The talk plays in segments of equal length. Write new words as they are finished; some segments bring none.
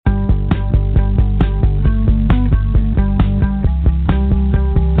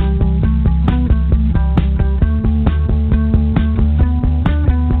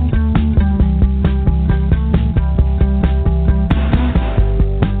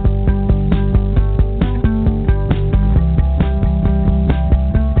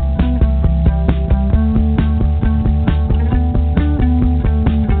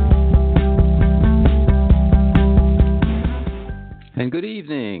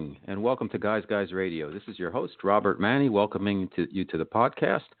evening, and welcome to Guys Radio. This is your host, Robert Manny, welcoming you to the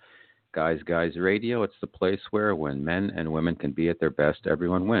podcast, Guys Radio. It's the place where when men and women can be at their best,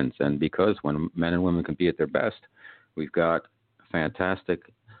 everyone wins. And because when men and women can be at their best, we've got a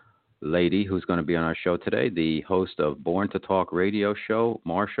fantastic lady who's going to be on our show today, the host of Born to Talk radio show,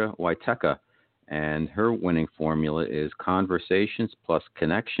 Marcia Waiteka. And her winning formula is conversations plus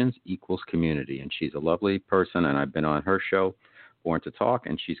connections equals community. And she's a lovely person, and I've been on her show, Born to Talk,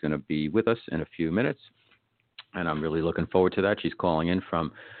 and she's going to be with us in a few minutes. And I'm really looking forward to that. She's calling in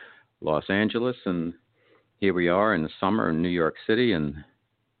from Los Angeles, and here we are in the summer in New York City. And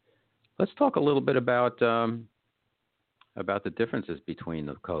let's talk a little bit about the differences between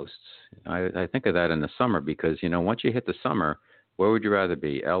the coasts. I think of that in the summer because, once you hit the summer, where would you rather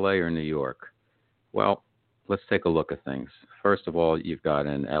be, L.A. or New York? Well, let's take a look at things. First of all, you've got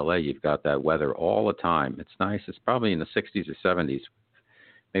in L.A., you've got that weather all the time. It's nice. It's probably in the 60s or 70s,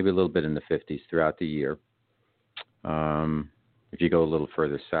 maybe a little bit in the 50s throughout the year. If you go a little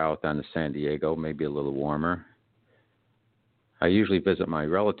further south down to San Diego, maybe a little warmer. I usually visit my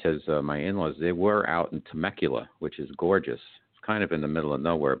relatives, my in-laws. They were out in Temecula, which is gorgeous. It's kind of in the middle of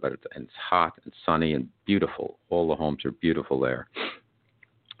nowhere, but it's hot and sunny and beautiful. All the homes are beautiful there.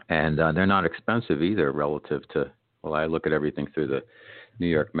 And they're not expensive either relative to, well, I look at everything through the New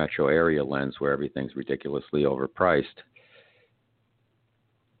York metro area lens where everything's ridiculously overpriced.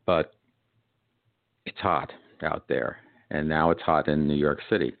 But it's hot out there. And now it's hot in New York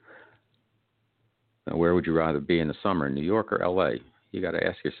City. Now, where would you rather be in the summer, New York or L.A.? You got to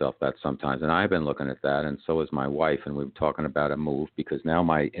ask yourself that sometimes. And I've been looking at that, and so is my wife. And we were talking about a move because now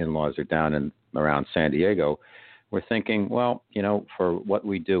my in-laws are down in around San Diego. We're thinking, well, for what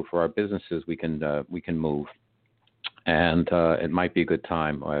we do for our businesses, we can move, and it might be a good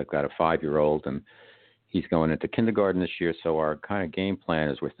time. I've got a 5-year-old, and he's going into kindergarten this year. So our kind of game plan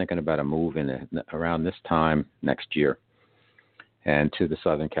is we're thinking about a move in around this time next year, and to the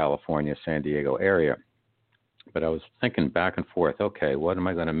Southern California, San Diego area. But I was thinking back and forth. Okay, what am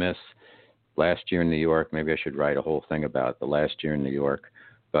I going to miss? Last year in New York, maybe I should write a whole thing about the last year in New York.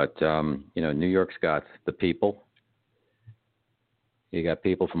 But New York's got the people. You got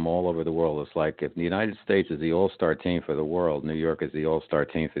people from all over the world. It's like if the United States is the all-star team for the world, New York is the all-star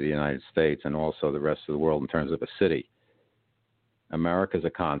team for the United States and also the rest of the world in terms of a city. America's a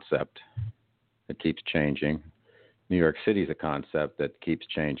concept that keeps changing. New York City is a concept that keeps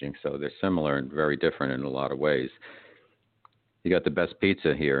changing. So they're similar and very different in a lot of ways. You got the best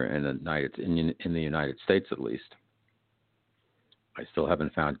pizza here in the United States, at least. I still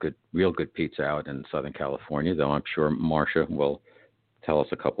haven't found real good pizza out in Southern California, though I'm sure Marcia will tell us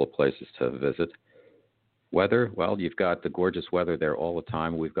a couple of places to visit. Weather, well, you've got the gorgeous weather there all the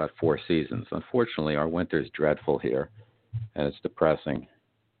time. We've got 4 seasons. Unfortunately, our winter is dreadful here, and it's depressing.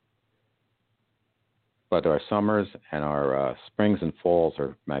 But our summers and our springs and falls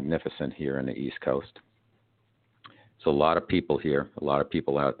are magnificent here in the East Coast. So a lot of people here, a lot of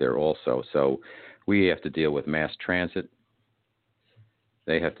people out there also. So we have to deal with mass transit.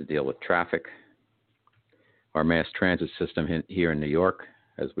 They have to deal with traffic. Our mass transit system here in New York,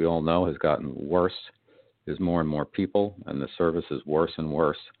 as we all know, has gotten worse. There's more and more people, and the service is worse and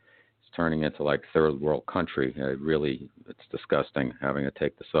worse. It's turning into like third world country. It's disgusting having to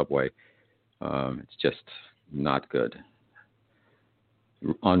take the subway. It's just not good.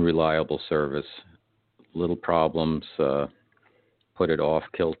 Unreliable service, little problems, put it off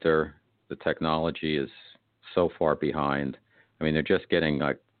kilter. The technology is so far behind. I mean, they're just getting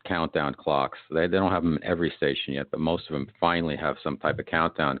like countdown clocks. They don't have them in every station yet, but most of them finally have some type of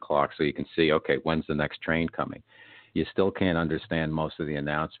countdown clock so you can see, okay, when's the next train coming? You still can't understand most of the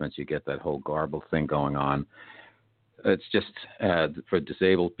announcements. You get that whole garbled thing going on. It's just for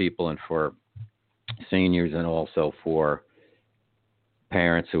disabled people and for seniors and also for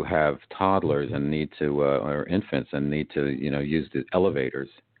parents who have toddlers and need to, or infants and need to, use the elevators.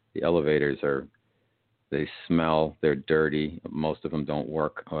 The elevators they smell, they're dirty. Most of them don't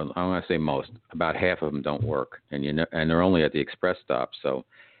work. Well, I want to say most, about half of them don't work, and they're only at the express stop. So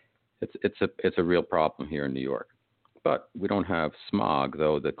it's a real problem here in New York. But we don't have smog,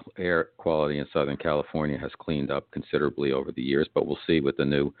 though the air quality in Southern California has cleaned up considerably over the years. But we'll see with the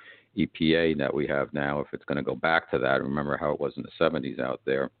new EPA that we have now if it's going to go back to that. Remember how it was in the 70s out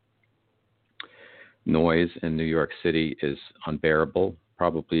there. Noise in New York City is unbearable.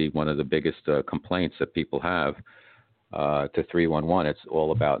 Probably one of the biggest complaints that people have to 311. It's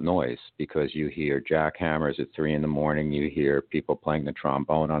all about noise because you hear jackhammers at 3 in the morning. You hear people playing the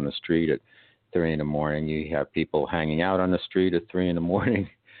trombone on the street at 3 in the morning. You have people hanging out on the street at 3 in the morning.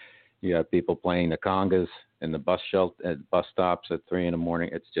 You have people playing the congas in the bus stops at 3 in the morning.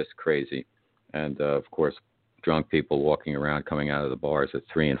 It's just crazy. And, of course, drunk people walking around coming out of the bars at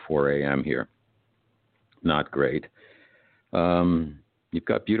 3 and 4 a.m. here. Not great. You've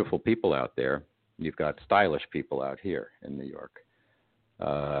got beautiful people out there. You've got stylish people out here in New York.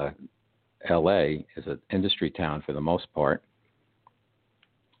 L.A. is an industry town for the most part.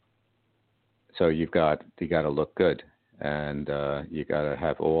 So you got to look good, and you got to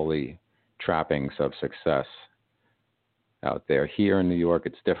have all the trappings of success out there. Here in New York,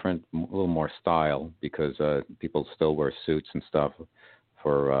 it's different, a little more style, because people still wear suits and stuff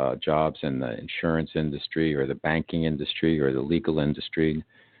for jobs in the insurance industry or the banking industry or the legal industry.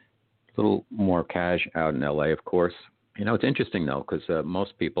 A little more cash out in L.A., of course. You know, it's interesting, though, because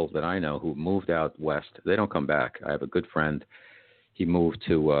most people that I know who moved out west, they don't come back. I have a good friend. He moved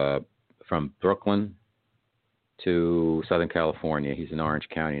from Brooklyn to Southern California. He's in Orange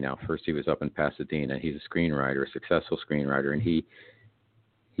County now. First, he was up in Pasadena. He's a screenwriter, a successful screenwriter, and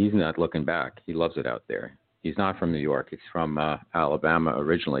he's not looking back. He loves it out there. He's not from New York. He's from Alabama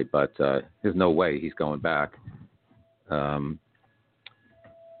originally, but there's no way he's going back.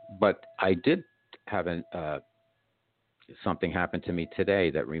 But I did have something happen to me today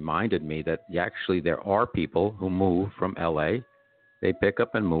that reminded me that actually there are people who move from L.A. They pick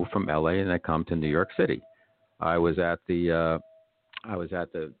up and move from L.A. and they come to New York City. I was at the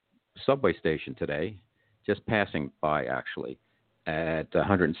subway station today, just passing by actually, at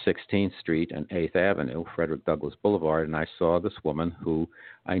 116th Street and 8th Avenue, Frederick Douglass Boulevard, and I saw this woman who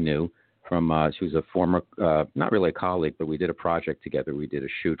I knew from, she was a former, not really a colleague, but we did a project together. We did a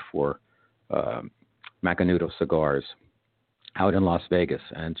shoot for Macanudo Cigars out in Las Vegas,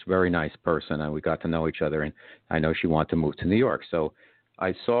 and it's a very nice person, and we got to know each other, and I know she wanted to move to New York, so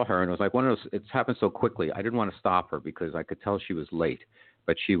I saw her, and it was like one of those, it's happened so quickly, I didn't want to stop her because I could tell she was late,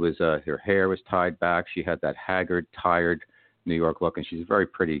 but she was, her hair was tied back, she had that haggard, tired New York look, and she's a very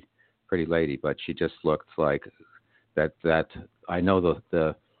pretty lady, but she just looked like that I know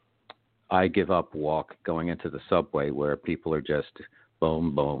the I give up walk going into the subway where people are just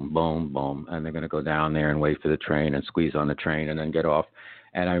boom, boom, boom, boom, and they're going to go down there and wait for the train and squeeze on the train and then get off.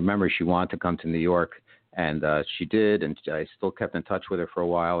 And I remember she wanted to come to New York, and she did, and I still kept in touch with her for a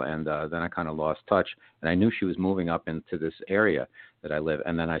while, and then I kind of lost touch, and I knew she was moving up into this area that I live,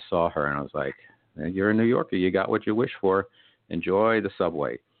 and then I saw her, and I was like, you're a New Yorker, you got what you wish for, enjoy the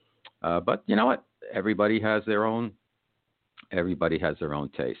subway. But you know what? Everybody has their own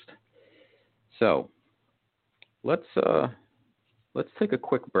taste. So let's take a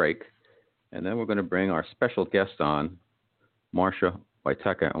quick break, and then we're going to bring our special guest on, Marcia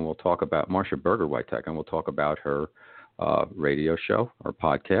Wojteka, and we'll talk about Marcia Berger Wojteka, and we'll talk about her radio show, her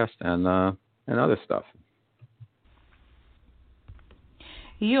podcast, and other stuff.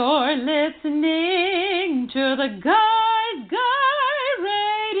 You're listening to the Guys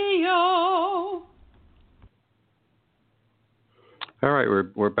Radio. All right,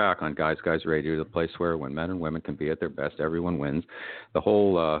 we're back on Guys Radio, the place where when men and women can be at their best, everyone wins. The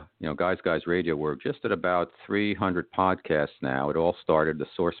whole, Guys Radio, we're just at about 300 podcasts now. It all started, the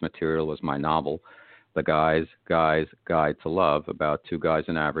source material was my novel, The Guys Guide to Love, about two guys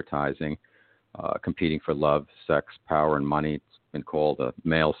in advertising, competing for love, sex, power, and money. It's been called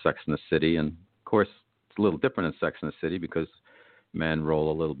Male Sex in the City, and of course, it's a little different in Sex in the City because men roll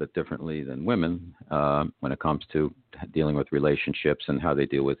a little bit differently than women when it comes to dealing with relationships and how they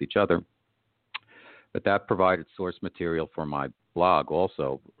deal with each other. But that provided source material for my blog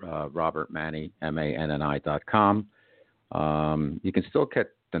also, robertmanni.com. You can still get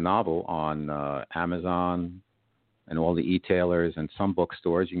the novel on Amazon and all the e-tailers and some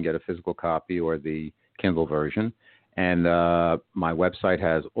bookstores. You can get a physical copy or the Kindle version. And my website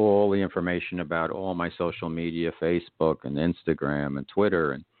has all the information about all my social media, Facebook and Instagram and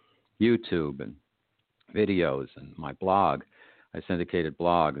Twitter and YouTube and videos and my blog. I syndicated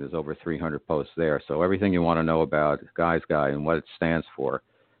blog. There's over 300 posts there. So everything you want to know about Guys Guide and what it stands for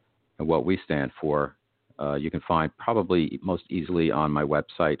and what we stand for, you can find probably most easily on my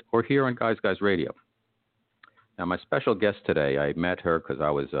website or here on Guys Radio. Now, my special guest today, I met her because I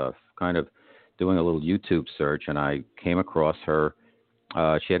was kind of doing a little YouTube search, and I came across her.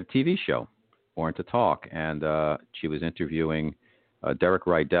 She had a TV show, Born to Talk, and she was interviewing Derek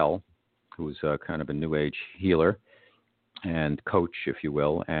Rydell, who's kind of a new age healer and coach, if you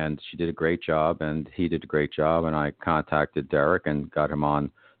will, and she did a great job, and he did a great job, and I contacted Derek and got him on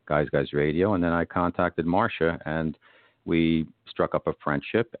Guys Radio, and then I contacted Marcia, and we struck up a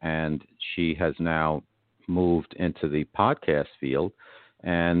friendship, and she has now moved into the podcast field,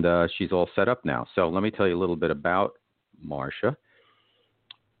 and she's all set up now. So let me tell you a little bit about Marcia.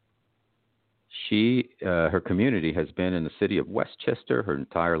 Her community has been in the city of Westchester her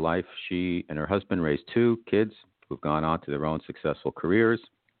entire life. She and her husband raised 2 kids who've gone on to their own successful careers.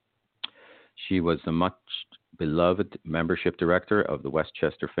 She was the much beloved membership director of the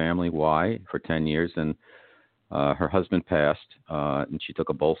Westchester Family Y for 10 years, and her husband passed, and she took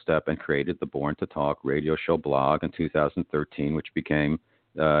a bold step and created the Born to Talk radio show blog in 2013, which became,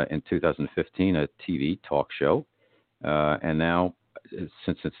 in 2015, a TV talk show. And now,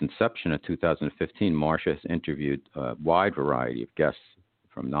 since its inception in 2015, Marsha has interviewed a wide variety of guests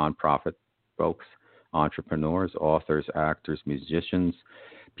from nonprofit folks, entrepreneurs, authors, actors, musicians,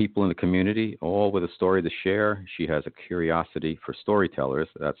 people in the community, all with a story to share. She has a curiosity for storytellers,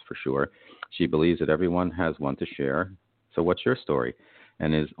 that's for sure. She believes that everyone has one to share. So what's your story?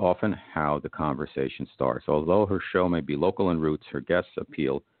 And is often how the conversation starts. Although her show may be local in roots, her guests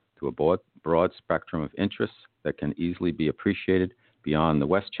appeal to a broad spectrum of interests that can easily be appreciated beyond the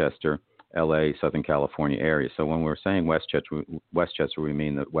Westchester, LA, Southern California area. So when we're saying Westchester, we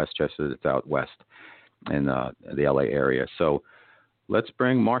mean the Westchester that's out west in the LA area. So let's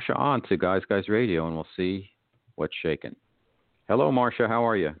bring Marsha on to Guys Radio, and we'll see what's shaking. Hello, Marsha. How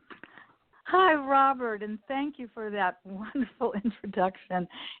are you? Hi, Robert, and thank you for that wonderful introduction.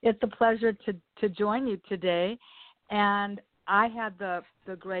 It's a pleasure to join you today, and I had the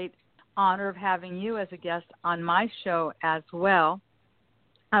great honor of having you as a guest on my show as well.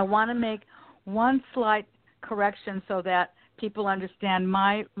 I want to make one slight correction so that people understand.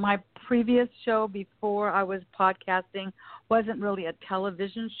 My previous show before I was podcasting wasn't really a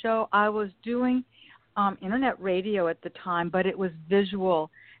television show. I was doing internet radio at the time, but it was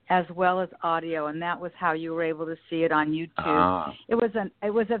visual as well as audio, and that was how you were able to see it on YouTube. It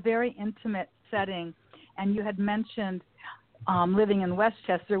was a very intimate setting, and you had mentioned living in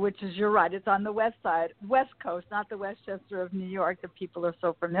Westchester, which is, you're right, it's on the west coast, not the Westchester of New York that people are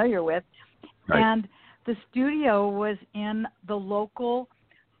so familiar with. Right. And the studio was in the local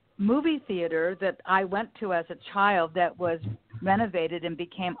movie theater that I went to as a child that was renovated and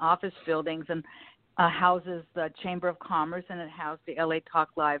became office buildings and houses the Chamber of Commerce, and it housed the LA Talk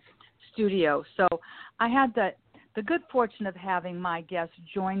Live studio. So I had the good fortune of having my guests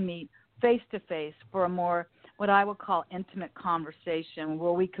join me face-to-face for a more, what I would call, intimate conversation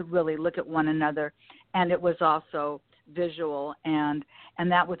where we could really look at one another, and it was also visual, and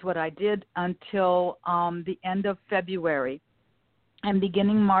that was what I did until the end of February. And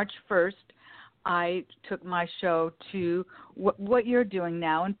beginning March 1st, I took my show to what you're doing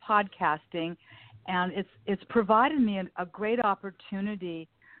now in podcasting, and it's provided me a great opportunity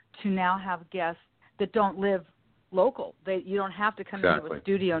to now have guests that don't live local. You don't have to come into a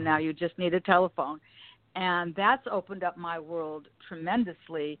studio now. You just need a telephone. And that's opened up my world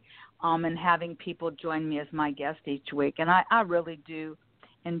tremendously, and having people join me as my guest each week. And I really do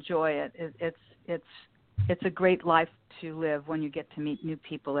enjoy it. It's a great life to live when you get to meet new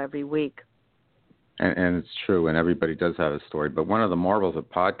people every week. And it's true, and everybody does have a story. But one of the marvels of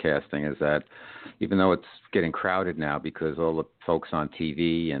podcasting is that even though it's getting crowded now because all the folks on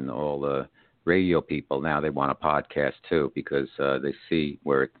TV and all the radio people now, they want a podcast too because they see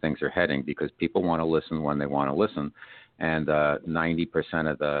where things are heading, because people want to listen when they want to listen. And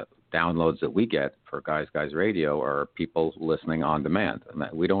 90% of the downloads that we get for Guys Radio are people listening on demand. And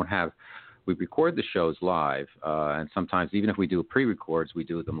we record the shows live, and sometimes even if we do pre-records, we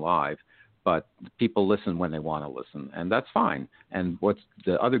do them live. But people listen when they want to listen, and that's fine. And what's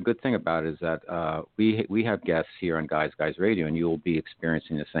the other good thing about it is that we have guests here on Guys Radio, and you will be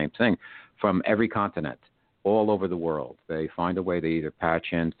experiencing the same thing from every continent, all over the world. They find a way to either patch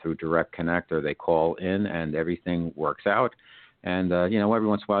in through Direct Connect or they call in, and everything works out. And every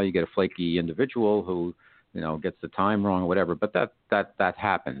once in a while you get a flaky individual who gets the time wrong or whatever. But that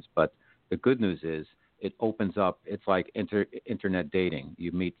happens. But the good news is, it opens up. It's like internet dating.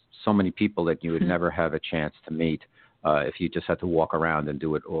 You meet so many people that you would never have a chance to meet if you just had to walk around and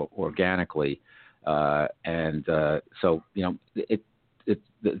do it organically. So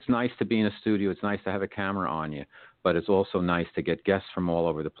it's nice to be in a studio. It's nice to have a camera on you, but it's also nice to get guests from all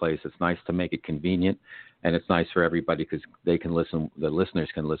over the place. It's nice to make it convenient, and it's nice for everybody because they can listen. The listeners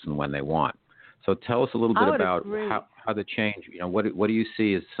can listen when they want. So tell us a little bit about how the change. What do you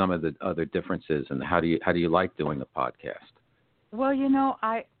see as some of the other differences, and how do you like doing the podcast? Well,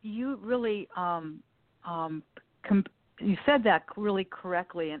 you really you said that really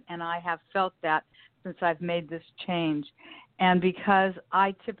correctly, and I have felt that since I've made this change, and because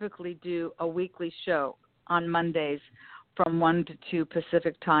I typically do a weekly show on Mondays from 1 to 2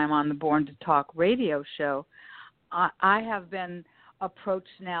 Pacific time on the Born to Talk radio show, I have been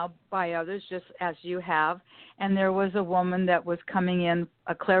approached now by others, just as you have. And there was a woman that was coming in,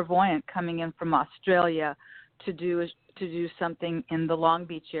 a clairvoyant coming in from Australia to do something in the Long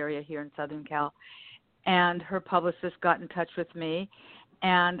Beach area here in Southern Cal. And her publicist got in touch with me,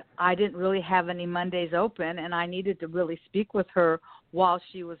 and I didn't really have any Mondays open, and I needed to really speak with her while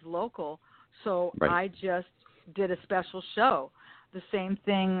she was local. So Right. I just did a special show. The same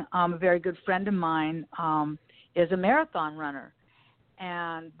thing, a very good friend of mine is a marathon runner,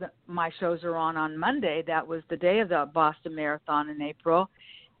 and my shows are on Monday. That was the day of the Boston Marathon in April.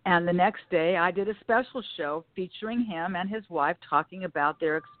 And the next day, I did a special show featuring him and his wife talking about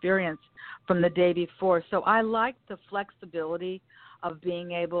their experience from the day before. So I like the flexibility of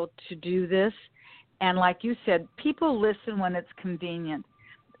being able to do this. And like you said, people listen when it's convenient.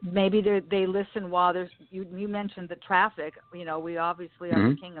 Maybe they listen while there's, you mentioned the traffic. You know, we obviously are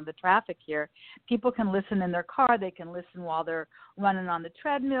the king of the traffic here. People can listen in their car. They can listen while they're running on the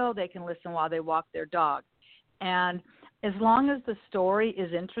treadmill. They can listen while they walk their dog. And as long as the story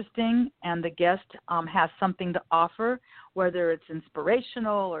is interesting and the guest has something to offer, whether it's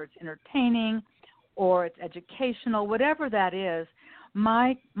inspirational or it's entertaining or it's educational, whatever that is,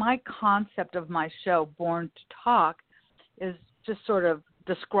 my concept of my show, Born to Talk, is just sort of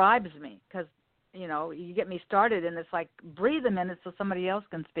describes me, because, you know, you get me started and it's like breathe a minute so somebody else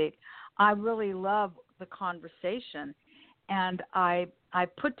can speak. I really love the conversation, and I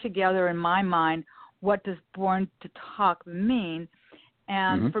put together in my mind, what does Born to Talk mean?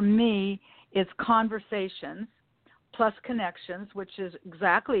 And for me, it's conversations plus connections, which is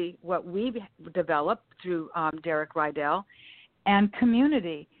exactly what we've developed through Derek Rydell, and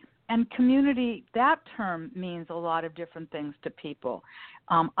community. And community, that term means a lot of different things to people.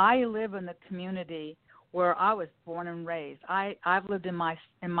 I live in the community where I was born and raised. I've lived in my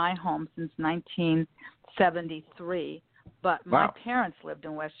home since 1973. But my parents lived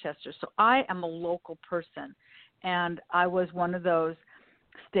in Westchester, so I am a local person. And I was one of those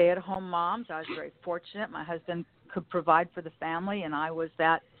stay-at-home moms. I was very fortunate. My husband could provide for the family, and I was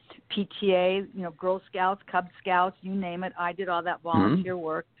that PTA, you know, Girl Scouts, Cub Scouts, you name it. I did all that volunteer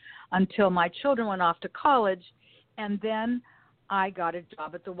work until my children went off to college. And then I got a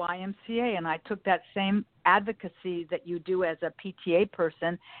job at the YMCA, and I took that same advocacy that you do as a PTA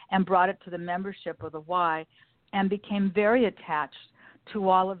person and brought it to the membership of the Y, and became very attached to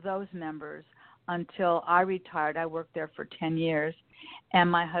all of those members until I retired. I worked there for 10 years,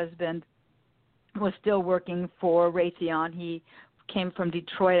 and my husband was still working for Raytheon. He came from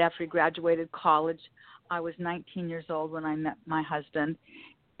Detroit after he graduated college. I was 19 years old when I met my husband,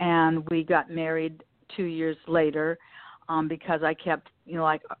 and we got married 2 years later because I kept, you know,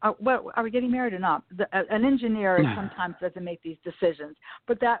 like, well, are we getting married or not? An engineer sometimes doesn't make these decisions,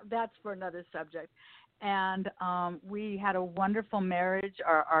 but that's for another subject. And we had a wonderful marriage.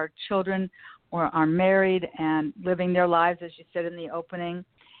 Our children are married and living their lives, as you said in the opening.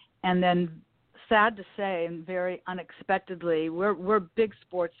 And then, sad to say, and very unexpectedly, we're big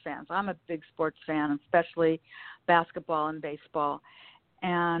sports fans. I'm a big sports fan, especially basketball and baseball.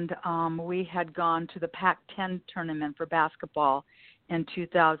 And we had gone to the Pac-10 tournament for basketball in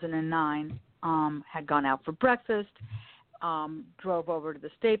 2009, had gone out for breakfast, drove over to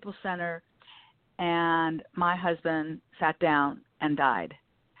the Staples Center, and my husband sat down and died.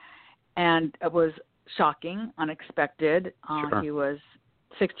 And it was shocking, unexpected. Sure. He was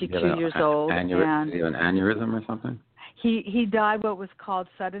 62 years old. And an aneurysm or something? He died what was called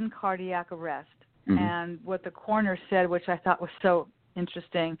sudden cardiac arrest. And what the coroner said, which I thought was so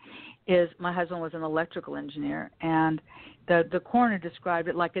interesting, is my husband was an electrical engineer, and the coroner described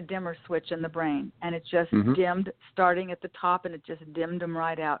it like a dimmer switch in the brain, and it just dimmed, starting at the top, and it just dimmed him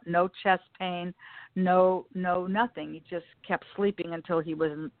right out. No chest pain, no nothing. He just kept sleeping until he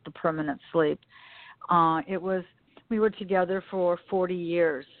was in the permanent sleep. We were together for 40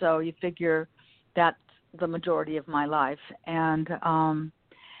 years, so you figure that's the majority of my life, and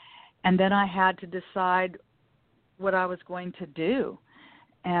then I had to decide what I was going to do.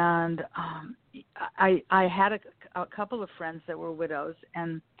 And I had a couple of friends that were widows,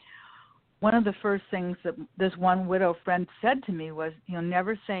 and one of the first things that this one widow friend said to me was, you know,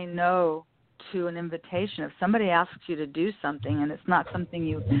 never say no to an invitation. If somebody asks you to do something and it's not something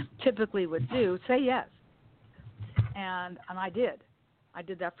you typically would do, say yes. And I did. I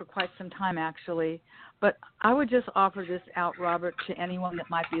did that for quite some time, actually. But I would just offer this out, Robert, to anyone that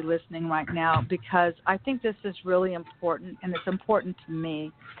might be listening right now, because I think this is really important, and it's important to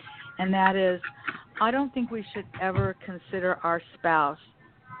me. And that is, I don't think we should ever consider our spouse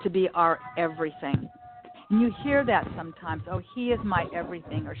to be our everything. And you hear that sometimes, oh, he is my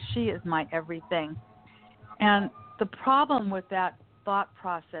everything, or she is my everything. And the problem with that thought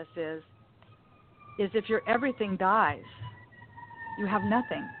process is if your everything dies, you have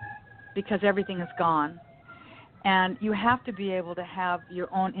nothing because everything is gone. And you have to be able to have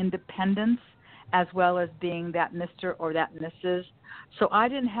your own independence as well as being that Mr. or that Mrs. So I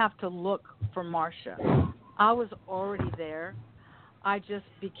didn't have to look for Marcia. I was already there. I just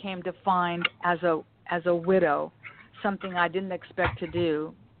became defined as a widow, something I didn't expect to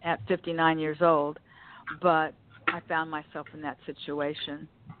do at 59 years old, but I found myself in that situation.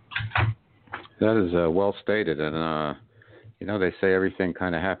 That is well stated, and they say everything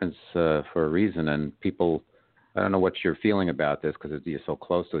kind of happens for a reason, and people. I don't know what you're feeling about this because you're so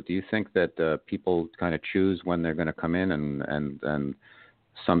close to it. Do you think that people kind of choose when they're going to come in, and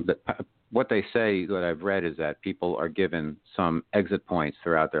what they say, what I've read, is that people are given some exit points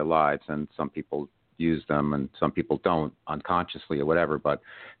throughout their lives, and some people use them and some people don't unconsciously or whatever, but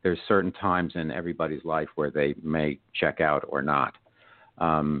there's certain times in everybody's life where they may check out or not.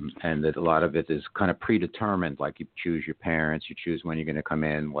 And that a lot of it is kind of predetermined, like you choose your parents, you choose when you're going to come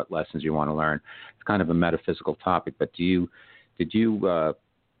in, what lessons you want to learn. It's kind of a metaphysical topic, but did you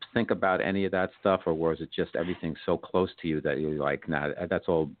think about any of that stuff, or was it just everything so close to you that you're like, nah, that's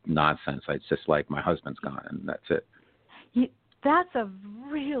all nonsense. It's just like my husband's gone and that's it.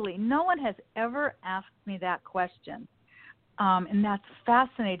 No one has ever asked me that question. And that's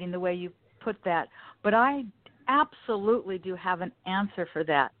fascinating the way you put that. But I absolutely do have an answer for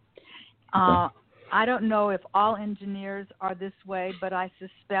that. Okay. I don't know if all engineers are this way, but I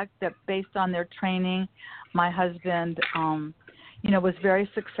suspect that based on their training, my husband, was very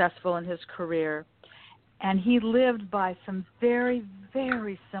successful in his career, and he lived by some very,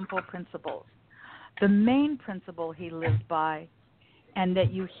 very simple principles. The main principle he lived by, and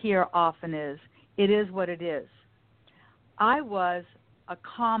that you hear often, is, it is what it is. I was a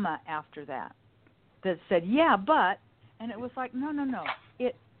comma after that said, yeah, but, and it was like, no,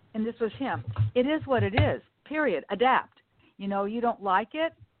 and this was him. It is what it is, period. Adapt. You don't like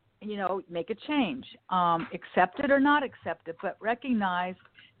it, make a change. Accept it or not accept it, but recognize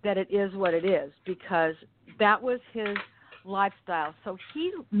that it is what it is, because that was his lifestyle. So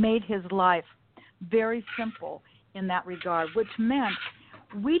he made his life very simple in that regard, which meant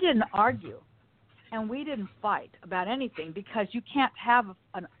we didn't argue and we didn't fight about anything, because you can't have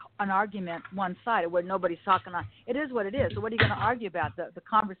an argument one-sided where nobody's talking on. It is what it is. So what are you going to argue about? The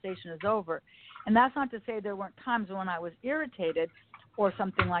conversation is over. And that's not to say there weren't times when I was irritated or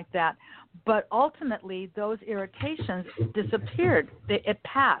something like that. But ultimately, those irritations disappeared. It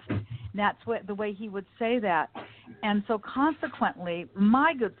passed. And that's the way he would say that. And so consequently,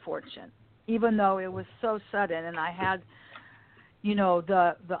 my good fortune, even though it was so sudden and I had,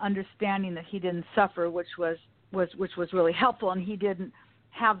 the understanding that he didn't suffer, which was really helpful, and he didn't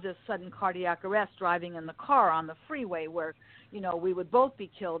have this sudden cardiac arrest driving in the car on the freeway where, we would both be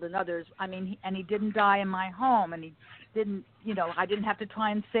killed and others. And he didn't die in my home, and he didn't, I didn't have to try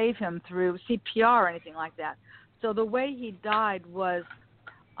and save him through CPR or anything like that. So the way he died was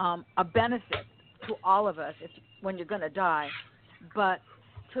a benefit to all of us when you're going to die. But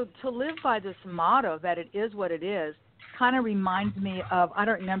to live by this motto that it is what it is kind of reminds me of, I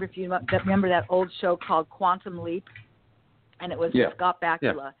don't remember if you remember that old show called Quantum Leap. And it was Scott Bakula.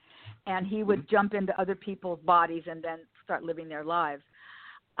 Yeah. And he would jump into other people's bodies and then start living their lives.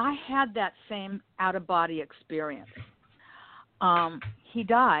 I had that same out-of-body experience. He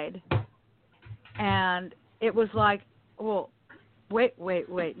died, and it was like, well, wait,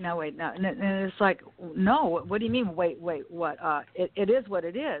 no. And it's like, no, what do you mean, wait, what? It is what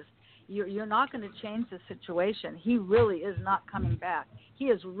it is. You're not going to change the situation. He really is not coming back. He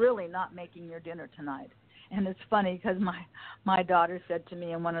is really not making your dinner tonight. And it's funny because my daughter said to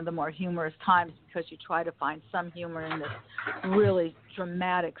me in one of the more humorous times, because you try to find some humor in this really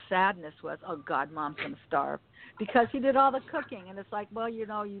dramatic sadness, was, oh, God, Mom's going to starve. Because he did all the cooking. And it's like, well, you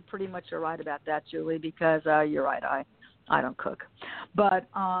pretty much are right about that, Julie, because you're right, I don't cook. But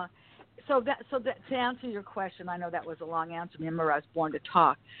so that to answer your question, I know that was a long answer. Remember, I was born to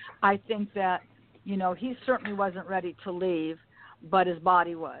talk. I think that, he certainly wasn't ready to leave, but his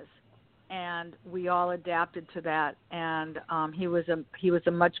body was. And we all adapted to that, and he was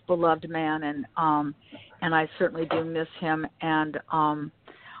a much beloved man, and I certainly do miss him and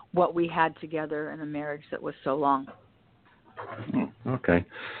what we had together in a marriage that was so long. Okay,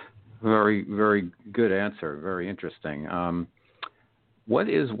 very, very good answer. Very interesting.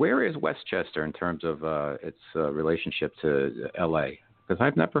 Where is Westchester in terms of its relationship to L.A.? Because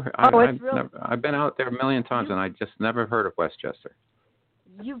I've been out there a million times, and I just never heard of Westchester.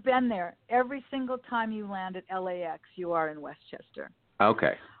 You've been there. Every single time you land at LAX, you are in Westchester.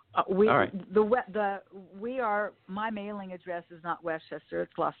 Okay. We All right. we are. My mailing address is not Westchester;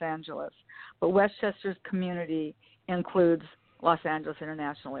 it's Los Angeles. But Westchester's community includes Los Angeles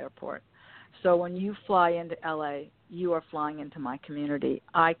International Airport. So when you fly into LA, you are flying into my community.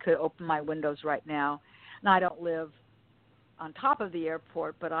 I could open my windows right now, and I don't live on top of the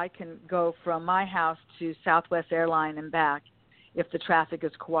airport, but I can go from my house to Southwest Airline and back if the traffic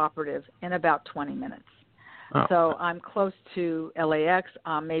is cooperative in about 20 minutes. Oh. So I'm close to LAX.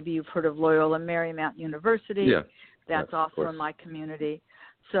 Maybe you've heard of Loyola Marymount University. Yeah. That's Yes, also in my community.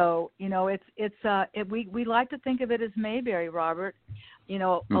 So, we like to think of it as Mayberry, Robert.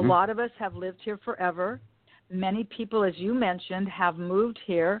 A lot of us have lived here forever. Many people, as you mentioned, have moved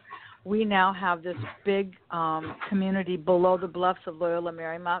here. We now have this big community below the bluffs of Loyola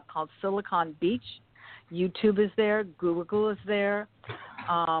Marymount called Silicon Beach. YouTube is there. Google is there.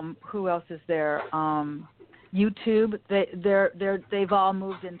 Who else is there? YouTube. They've all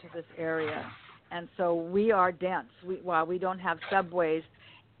moved into this area, and so we are dense. While we don't have subways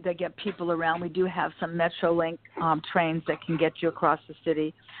that get people around, we do have some MetroLink trains that can get you across the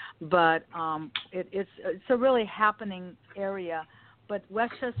city, but it's a really happening area. But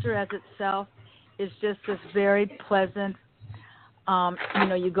Westchester as itself is just this very pleasant.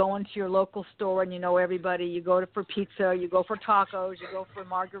 You go into your local store and you know everybody. You go for pizza, you go for tacos, you go for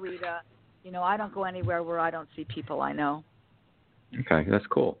margarita. I don't go anywhere where I don't see people I know. Okay, that's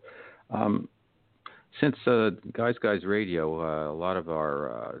cool. Since Guys Radio, a lot of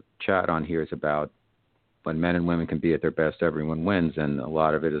our chat on here is about when men and women can be at their best, everyone wins, and a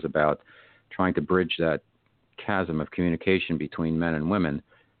lot of it is about trying to bridge that chasm of communication between men and women.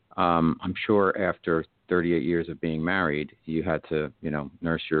 I'm sure after 38 years of being married, you had to,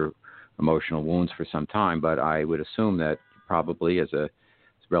 nurse your emotional wounds for some time, but I would assume that probably as a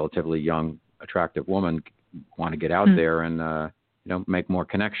relatively young, attractive woman want to get out there and make more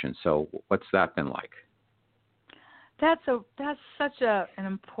connections. So what's that been like? That's such an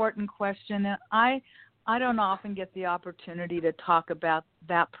important question, and I don't often get the opportunity to talk about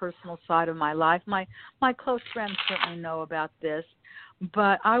that personal side of my life. My close friends certainly know about this,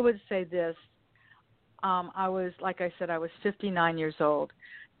 but I would say this. I was 59 years old.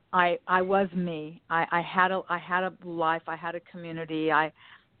 I was me. I had a life. I had a community. I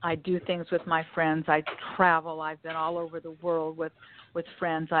do things with my friends. I travel. I've been all over the world with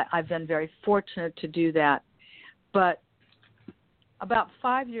friends. I've been very fortunate to do that. But about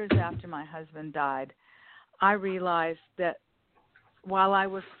 5 years after my husband died, I realized that while I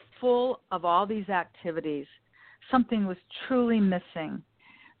was full of all these activities, something was truly missing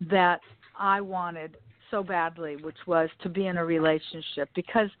that I wanted so badly, which was to be in a relationship.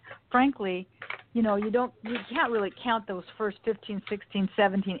 Because frankly, you can't really count those first 15, 16,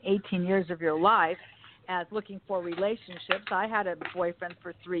 17, 18 years of your life as looking for relationships. I had a boyfriend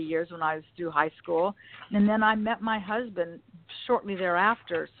for 3 years when I was through high school, and then I met my husband shortly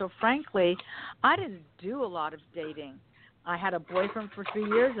thereafter. So frankly, I didn't do a lot of dating. I had a boyfriend for 3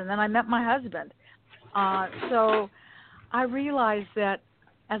 years, and then I met my husband. So I realized that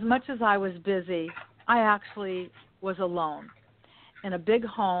as much as I was busy, I actually was alone in a big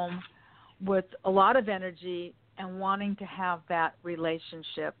home with a lot of energy and wanting to have that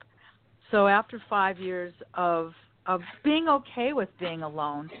relationship. So after 5 years of being okay with being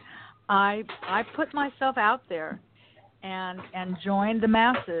alone, I put myself out there and joined the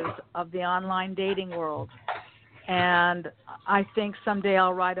masses of the online dating world. And I think someday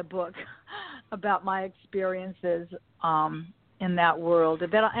I'll write a book about my experiences in that world.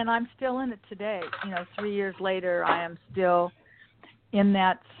 And I'm still in it today. 3 years later, I am still in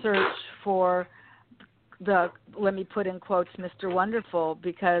that search for let me put in quotes, Mr. Wonderful,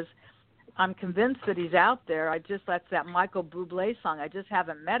 because I'm convinced that he's out there. That's that Michael Bublé song. I just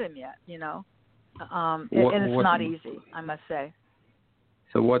haven't met him yet, and it's not easy, I must say.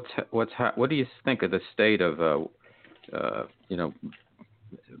 So what do you think of the state of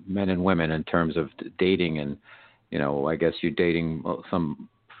men and women in terms of dating? And I guess you're dating some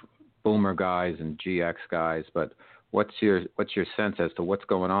boomer guys and GX guys, but what's your sense as to what's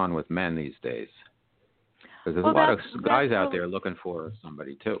going on with men these days? Because there's a lot of guys out there looking for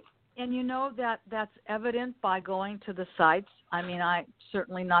somebody too. And that's evident by going to the sites. I mean, I'm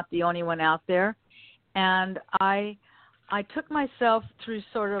certainly not the only one out there. And I took myself through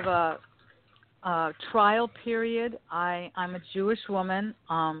sort of a trial period. I'm a Jewish woman,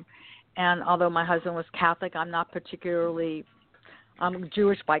 and although my husband was Catholic, I'm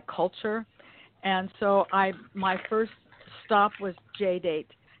Jewish by culture. And so my first stop was JDate,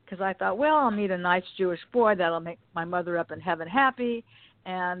 because I thought, well, I'll meet a nice Jewish boy that'll make my mother up in heaven happy,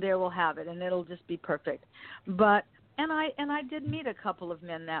 and there we'll have it, and it'll just be perfect. And I did meet a couple of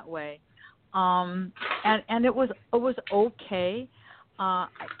men that way, and it was okay.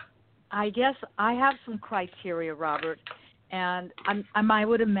 I guess I have some criteria, Robert, and I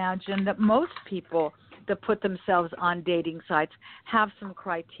would imagine that most people that put themselves on dating sites have some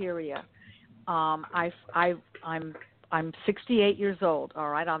criteria. I'm 68 years old. All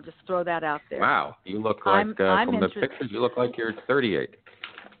right, I'll just throw that out there. Wow, you look like from the pictures, you look like you're 38.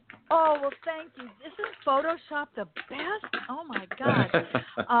 Oh, well, thank you. Isn't Photoshop the best? Oh my God.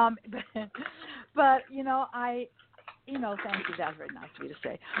 But thank you. That's very nice of you to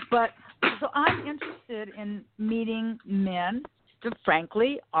say. But so I'm interested in meeting men that,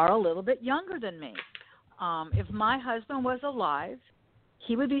 frankly, are a little bit younger than me. If my husband was alive,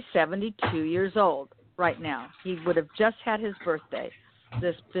 he would be 72 years old right now. He would have just had his birthday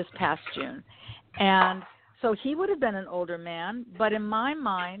this past June. And so he would have been an older man, but in my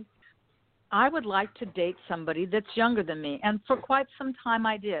mind, I would like to date somebody that's younger than me. And for quite some time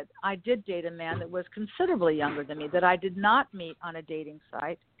I did. I did date a man that was considerably younger than me that I did not meet on a dating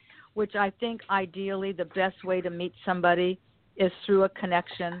site, which I think ideally the best way to meet somebody is through a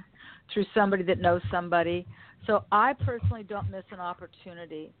connection, through somebody that knows somebody. So I personally don't miss an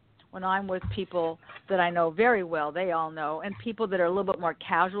opportunity when I'm with people that I know very well, they all know, and people that are a little bit more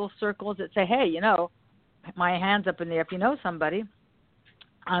casual circles that say, hey, my hand's up in the air. If you know somebody,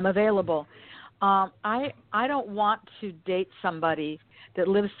 I'm available. I don't want to date somebody that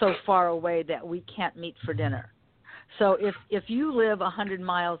lives so far away that we can't meet for dinner. So if you live 100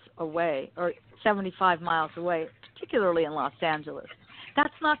 miles away or 75 miles away, particularly in Los Angeles,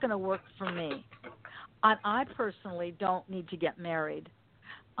 that's not going to work for me. I personally don't need to get married.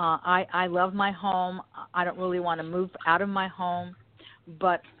 I love my home. I don't really want to move out of my home,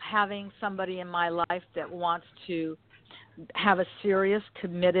 but having somebody in my life that wants to have a serious,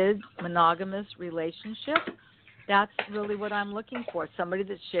 committed, monogamous relationship, that's really what I'm looking for, somebody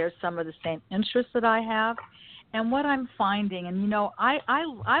that shares some of the same interests that I have. And what I'm finding, and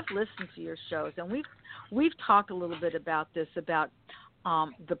I've listened to your shows, and we've talked a little bit about this, about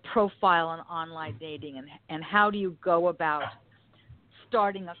the profile in online dating and how do you go about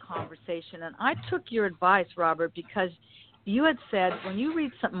starting a conversation. And I took your advice, Robert, because you had said when you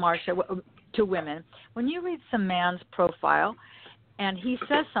read some, Marcia, to women, when you read some man's profile and he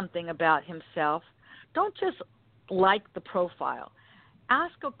says something about himself, don't just like the profile.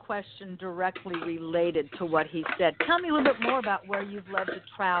 Ask a question directly related to what he said. Tell me a little bit more about where you've loved to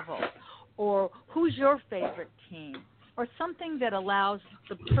travel, or who's your favorite team, or something that allows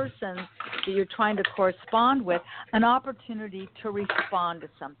the person that you're trying to correspond with an opportunity to respond to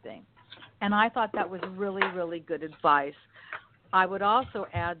something. And I thought that was really, really good advice. I would also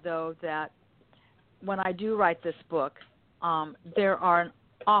add, though, that when I do write this book, there are an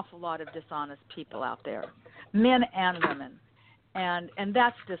awful lot of dishonest people out there, men and women. And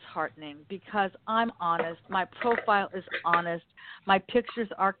that's disheartening because I'm honest. My profile is honest. My pictures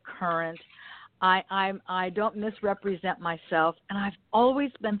are current. I don't misrepresent myself. And I've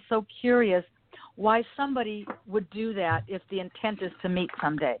always been so curious why somebody would do that if the intent is to meet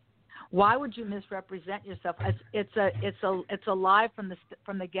someday. Why would you misrepresent yourself? It's a lie from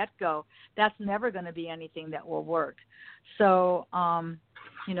the get-go. That's never going to be anything that will work. So,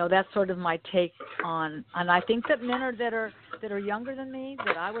 that's sort of my take on. And I think that men that are younger than me,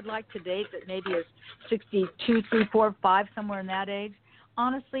 that I would like to date, that maybe is 62, 3, 4, 5, somewhere in that age.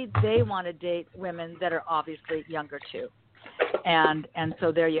 Honestly, they want to date women that are obviously younger too. And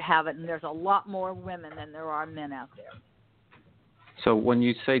so there you have it. And there's a lot more women than there are men out there. So when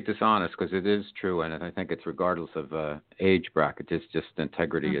you say dishonest, because it is true, and I think it's regardless of age bracket, it's just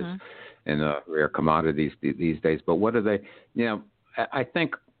integrity is in a rare commodity these days. But what are they? I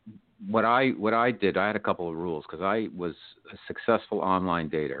think what I did, I had a couple of rules because I was a successful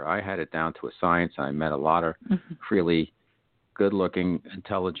online dater. I had it down to a science. I met a lot of really good-looking,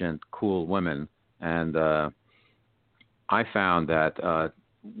 intelligent, cool women, and I found that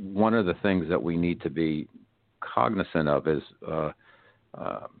one of the things that we need to be cognizant of is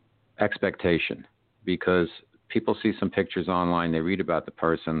expectation, because people see some pictures online, they read about the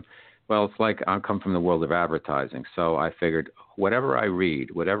person. Well, it's like I come from the world of advertising, so I figured whatever I read,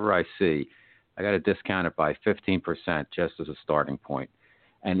 whatever I see, I got to discount it by 15% just as a starting point.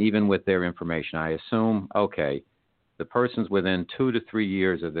 And even with their information, I assume, okay, the person's within 2 to 3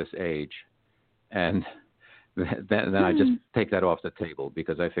 years of this age, and then I just take that off the table,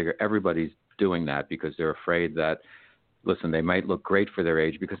 because I figure everybody's doing that because they're afraid that, listen, they might look great for their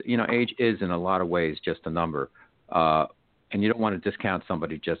age, because, age is in a lot of ways just a number. And you don't want to discount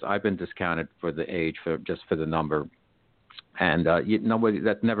somebody I've been discounted for the age, just for the number And nobody,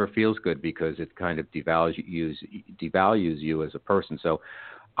 that never feels good because it kind of devalues you as a person. So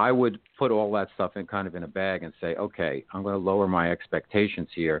I would put all that stuff in kind of in a bag and say, okay, I'm going to lower my expectations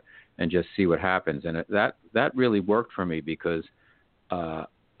here and just see what happens. And that really worked for me because a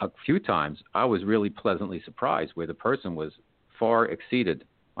few times I was really pleasantly surprised where the person was far exceeded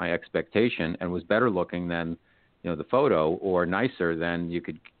my expectation and was better looking than, the photo, or nicer than you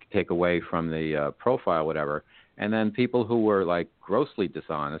could take away from the profile, whatever. And then people who were like grossly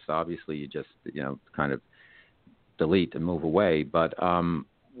dishonest, obviously you just, kind of delete and move away. But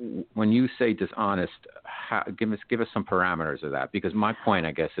when you say dishonest, give us some parameters of that, because my point,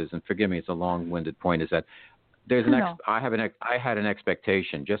 I guess, is, and forgive me, it's a long-winded point, is that there's I had an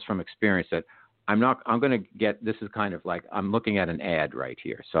expectation just from experience that I'm going to get, this is kind of like I'm looking at an ad right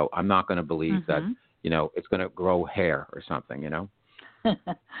here, so I'm not going to believe that it's going to grow hair or something,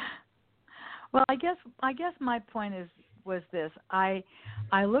 Well, I guess my point was this. I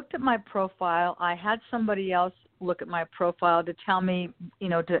looked at my profile. I had somebody else look at my profile to tell me,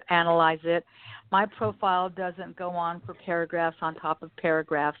 to analyze it. My profile doesn't go on for paragraphs on top of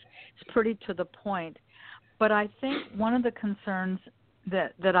paragraphs. It's pretty to the point. But I think one of the concerns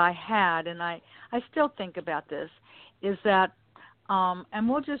that I had, and I still think about this, is that, and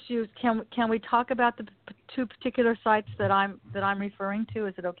we'll just use, can we talk about the two particular sites that I'm referring to?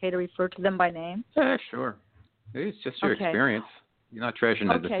 Is it okay to refer to them by name? Yeah, sure. It's just your experience. You're not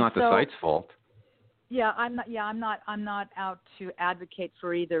trashing it. It's not the site's fault. Yeah, I'm not out to advocate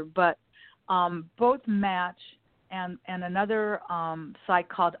for either, but both Match and another site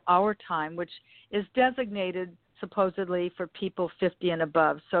called Our Time, which is designated supposedly for people 50 and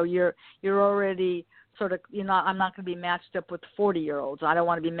above. So you're already sort of, I'm not going to be matched up with 40-year-olds. I don't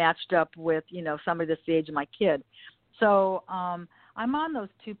want to be matched up with, somebody that's the age of my kid. So I'm on those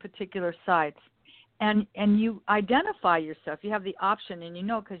two particular sites. And you identify yourself. You have the option, and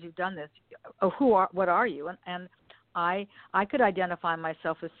because you've done this, what are you? And I could identify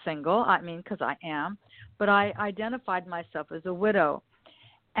myself as single, because I am, but I identified myself as a widow.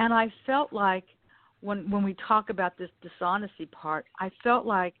 And I felt like when we talk about this dishonesty part, I felt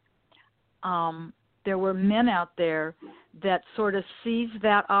like there were men out there that sort of seized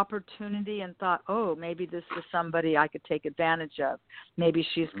that opportunity and thought, oh, maybe this is somebody I could take advantage of. Maybe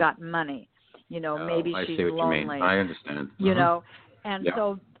she's got money. Maybe she's lonely. You mean. I understand. And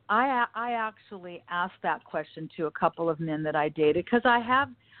so I actually asked that question to a couple of men that I dated, because I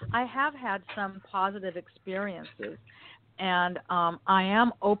have had some positive experiences, and I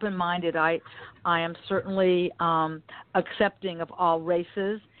am open-minded. I am certainly accepting of all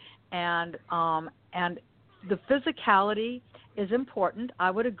races, and the physicality is important. I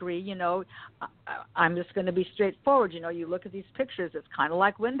would agree. I'm just going to be straightforward. You look at these pictures, it's kind of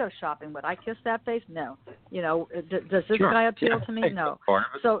like window shopping. Would I kiss that face? No. Does this guy appeal to me? No.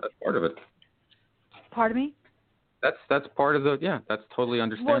 That's part of it. Pardon me? That's part of that's totally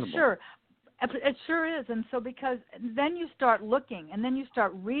understandable. Well, sure. It sure is. And so because then you start looking, and then you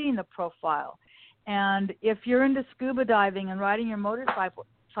start reading the profile. And if you're into scuba diving and riding your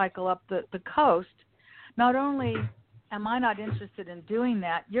motorcycle up the coast, not only am I not interested in doing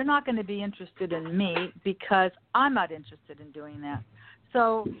that, you're not going to be interested in me because I'm not interested in doing that.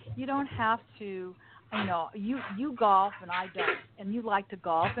 So you don't have to, you golf and I don't, and you like to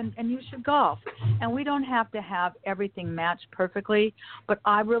golf, and you should golf. And we don't have to have everything matched perfectly, but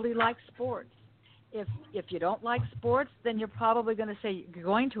I really like sports. If you don't like sports, then you're probably going to say, you're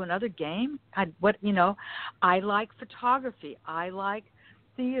going to another game? I like photography. I like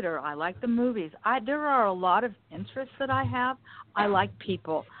theater. I like the movies. There are a lot of interests that I have. I like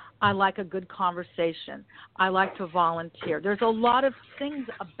people. I like a good conversation. I like to volunteer. There's a lot of things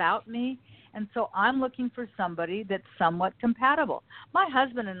about me, and so I'm looking for somebody that's somewhat compatible. My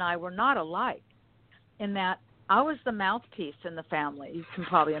husband and I were not alike in that I was the mouthpiece in the family, you can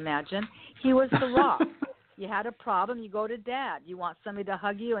probably imagine. He was the rock. You had a problem, you go to Dad. You want somebody to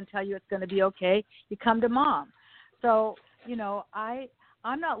hug you and tell you it's going to be okay, you come to Mom. So,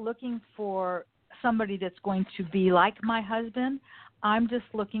 I'm not looking for somebody that's going to be like my husband. I'm just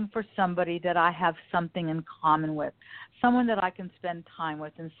looking for somebody that I have something in common with, someone that I can spend time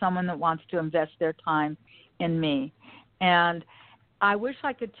with, and someone that wants to invest their time in me. And I wish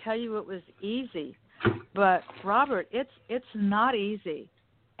I could tell you it was easy, but Robert, it's not easy.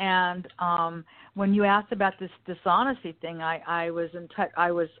 And when you asked about this dishonesty thing, I was in touch.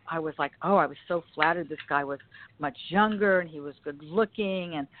 I was like, oh, I was so flattered. This guy was much younger and he was good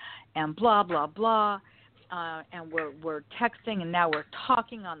looking and blah blah blah. And we're texting and now we're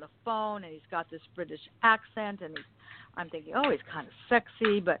talking on the phone and he's got this British accent and I'm thinking, oh, he's kind of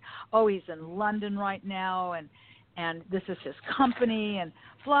sexy, but oh, he's in London right now and and this is his company, and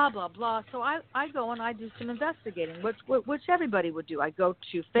blah blah blah. So I go and I do some investigating, which everybody would do. I go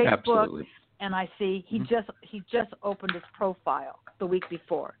to Facebook. Absolutely. And I see he just opened his profile the week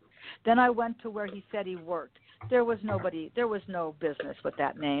before. Then I went to where he said he worked. There was no business with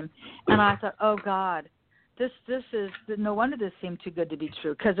that name, and I thought, oh God, this is no wonder this seemed too good to be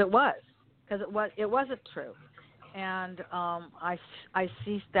true, because it wasn't true, and I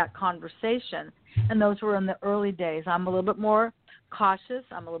ceased that conversation, and those were in the early days. I'm a little bit more cautious.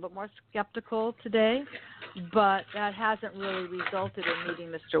 I'm a little bit more skeptical today, but that hasn't really resulted in meeting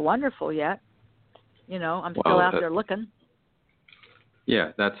Mr. Wonderful yet. You know, I'm still out there looking.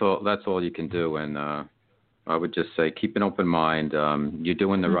 Yeah, that's all you can do, and I would just say keep an open mind. You're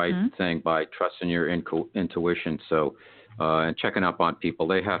doing the right thing by trusting your intuition. So, and checking up on people.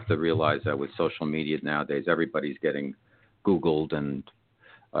 They have to realize that with social media nowadays, everybody's getting Googled and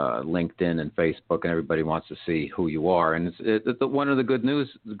LinkedIn and Facebook, and everybody wants to see who you are. And one of the good news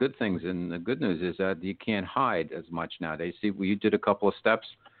is that you can't hide as much nowadays. See, you did a couple of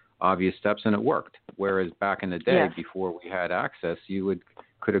obvious steps, and it worked. Whereas back in the day, before we had access, you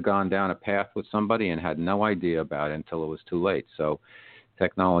could have gone down a path with somebody and had no idea about it until it was too late. So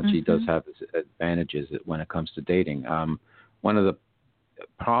technology does have its advantages when it comes to dating. One of the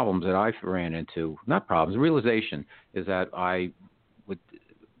problems that I ran into, realization, is that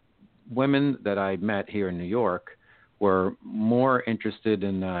women that I met here in New York were more interested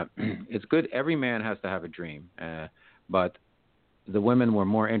in, it's good, every man has to have a dream, but the women were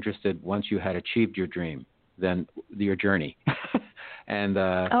more interested once you had achieved your dream than your journey. And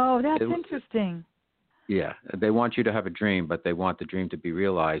that's interesting. Yeah, they want you to have a dream, but they want the dream to be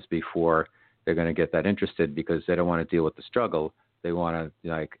realized before they're going to get that interested, because they don't want to deal with the struggle. They want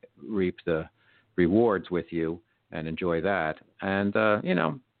to reap the rewards with you and enjoy that. And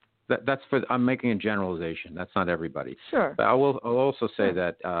that's I'm making a generalization. That's not everybody. Sure. But I'll also say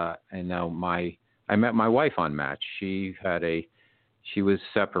that I met my wife on Match. She was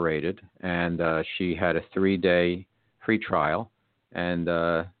separated, and she had a 3-day free trial, and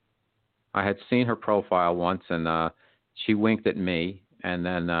I had seen her profile once, and she winked at me, and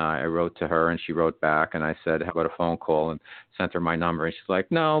then I wrote to her, and she wrote back, and I said, how about a phone call, and sent her my number, and she's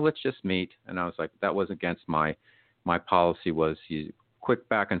like, no, let's just meet. And I was like, that was against my policy. Was you quick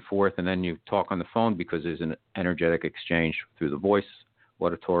back and forth, and then you talk on the phone, because there's an energetic exchange through the voice,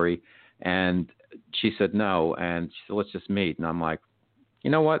 auditory. And she said no, and she said, let's just meet. And I'm like,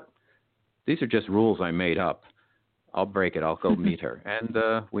 you know what? These are just rules I made up. I'll break it. I'll go meet her. And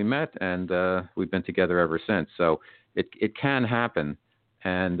we met, and we've been together ever since. So it can happen.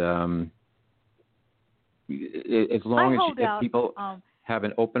 And as long as people have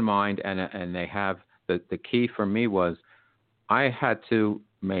an open mind, and they have the key for me was I had to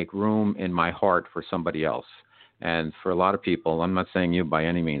make room in my heart for somebody else. And for a lot of people, I'm not saying you by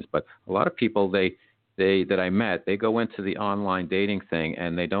any means, but a lot of people that I met, they go into the online dating thing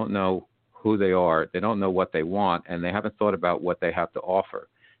and they don't know who they are. They don't know what they want, and they haven't thought about what they have to offer.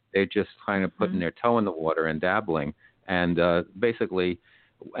 They're just kind of putting their toe in the water and dabbling. And basically,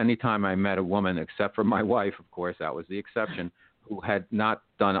 anytime I met a woman, except for my wife, of course, that was the exception, who had not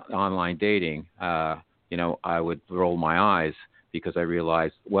done online dating, I would roll my eyes, because I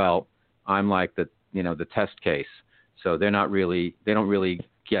realized, well, I'm like the test case. So they don't really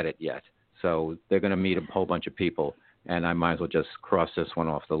get it yet. So they're going to meet a whole bunch of people, and I might as well just cross this one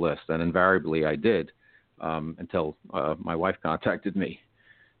off the list. And invariably I did, until my wife contacted me.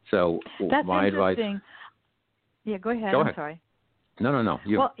 So that's my interesting. advice. Yeah, go ahead. Go I'm ahead. sorry. No.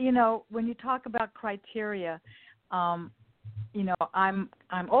 Well, when you talk about criteria, I'm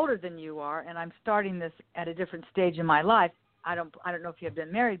older than you are, and I'm starting this at a different stage in my life. I don't know if you've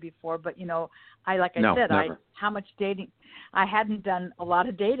been married before, but how much dating? I hadn't done a lot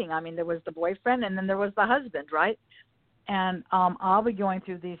of dating. I mean, there was the boyfriend, and then there was the husband, right? And I'll be going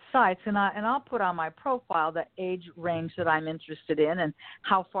through these sites, and I'll put on my profile the age range that I'm interested in, and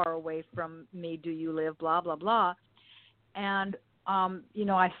how far away from me do you live, blah blah blah. And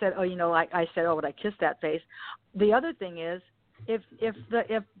I said, would I kiss that face? The other thing is, if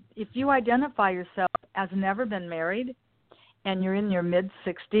you identify yourself as never been married, and you're in your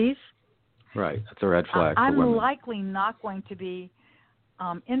mid-60s, right, that's a red flag. I'm likely not going to be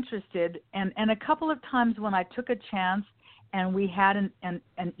interested. And a couple of times when I took a chance and we had an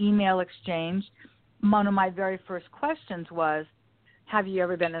email exchange, one of my very first questions was, have you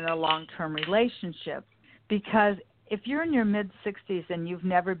ever been in a long-term relationship? Because if you're in your mid-60s and you've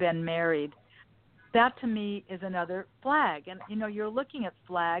never been married, that to me is another flag. And, you're looking at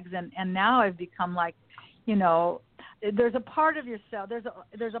flags, and now I've become like, there's a part of yourself,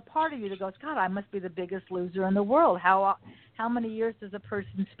 there's a part of you that goes, God, I must be the biggest loser in the world. How many years does a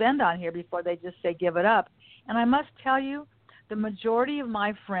person spend on here before they just say give it up? And I must tell you, the majority of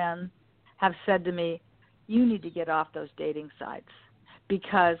my friends have said to me, you need to get off those dating sites,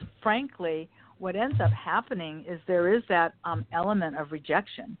 because frankly, what ends up happening is there is that element of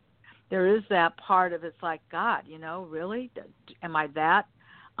rejection. There is that part of it's like, God, really? Am I that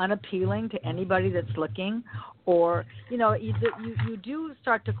unappealing to anybody that's looking? Or, you do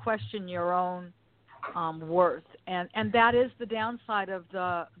start to question your own worth. And that is the downside of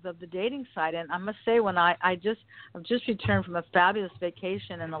the dating site. And I must say, when I've just returned from a fabulous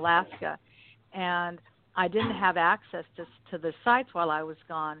vacation in Alaska, and I didn't have access to the sites while I was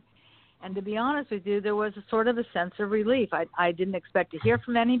gone. And to be honest with you, there was a sort of a sense of relief. I didn't expect to hear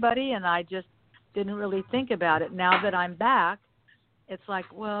from anybody, and I just didn't really think about it. Now that I'm back, it's like,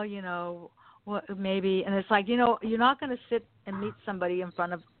 well, maybe. And it's like, you're not going to sit and meet somebody in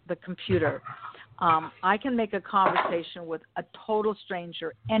front of the computer. I can make a conversation with a total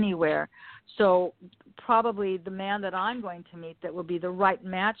stranger anywhere. So probably the man that I'm going to meet that will be the right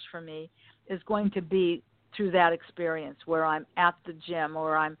match for me is going to be through that experience where I'm at the gym,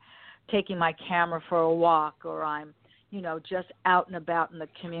 or I'm taking my camera for a walk, or I'm, just out and about in the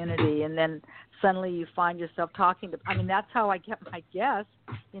community, and then suddenly you find yourself talking to, that's how I get my guests.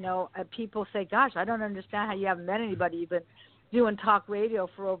 People say, gosh, I don't understand how you haven't met anybody. You've been doing talk radio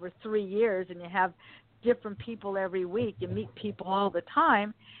for over 3 years, and you have different people every week. You meet people all the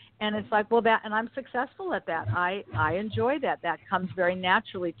time. And it's like, well, and I'm successful at that. I enjoy that. That comes very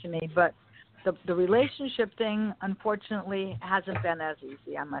naturally to me. But the relationship thing, unfortunately, hasn't been as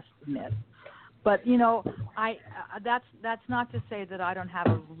easy, I must admit. But, that's not to say that I don't have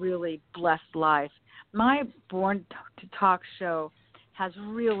a really blessed life. My Born to Talk show has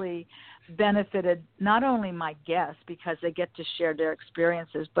really benefited not only my guests because they get to share their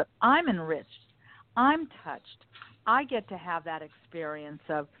experiences, but I'm enriched. I'm touched. I get to have that experience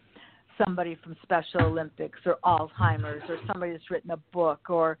of somebody from Special Olympics or Alzheimer's, or somebody that's written a book,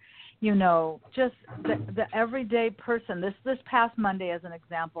 or just the everyday person. This past Monday, as an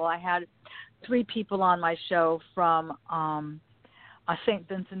example, I had 3 people on my show from St.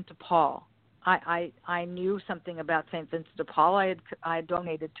 Vincent de Paul. I knew something about St. Vincent de Paul. I had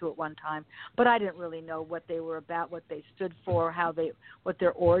donated to it one time, but I didn't really know what they were about, what they stood for, what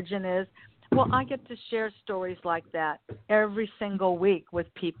their origin is. Well, I get to share stories like that every single week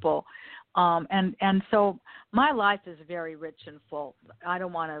with people. And so my life is very rich and full. I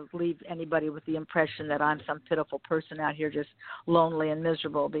don't want to leave anybody with the impression that I'm some pitiful person out here just lonely and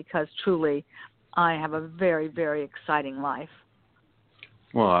miserable, because truly I have a very, very exciting life.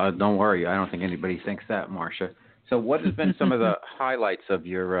 Well, don't worry. I don't think anybody thinks that, Marcia. So what has been some of the highlights of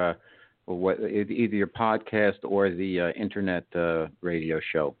your either your podcast or the internet radio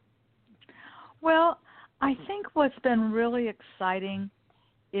show? Well, I think what's been really exciting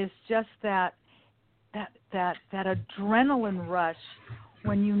is just that adrenaline rush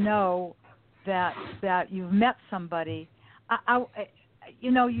when you know that you've met somebody. I'm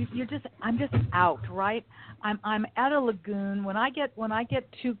just out, right? I'm at a lagoon. When I get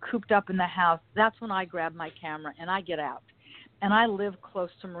too cooped up in the house, that's when I grab my camera and I get out. And I live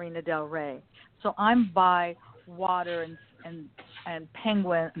close to Marina del Rey, so I'm by water and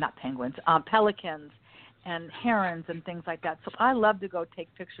pelicans and herons and things like that. So I love to go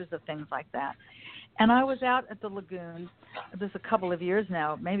take pictures of things like that. And I was out at the lagoon, this is a couple of years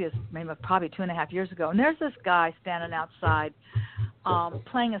now, maybe probably 2.5 years ago, and there's this guy standing outside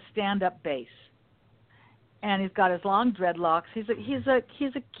playing a stand-up bass. And he's got his long dreadlocks. He's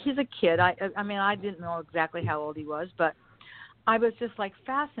a kid. I didn't know exactly how old he was, but I was just like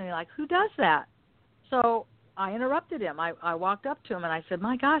fascinated, like, who does that? So I interrupted him. I walked up to him and I said,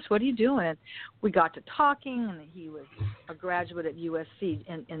 my gosh, what are you doing? And we got to talking, and he was a graduate at USC,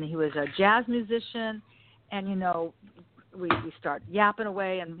 and he was a jazz musician. And, we start yapping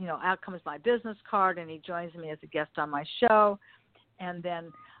away, and, out comes my business card, and he joins me as a guest on my show. And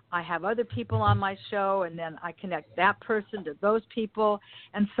then I have other people on my show, and then I connect that person to those people.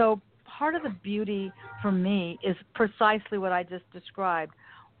 And so part of the beauty for me is precisely what I just described.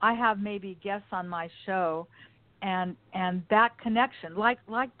 I have maybe guests on my show, and that connection, like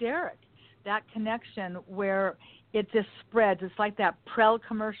Derek, that connection where it just spreads. It's like that Prel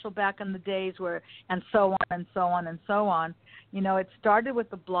commercial back in the days and so on and so on and so on. It started with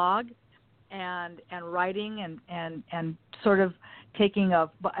the blog and writing and sort of taking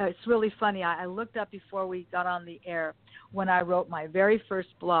it's really funny. I looked up before we got on the air when I wrote my very first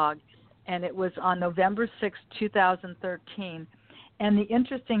blog, and it was on November 6, 2013. And the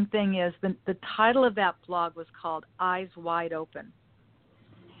interesting thing is the title of that blog was called Eyes Wide Open.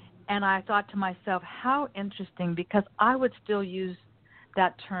 And I thought to myself, how interesting, because I would still use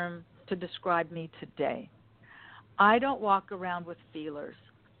that term to describe me today. I don't walk around with feelers.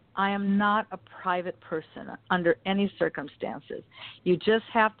 I am not a private person under any circumstances. You just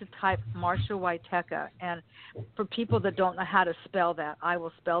have to type Marsha Witeka. And for people that don't know how to spell that, I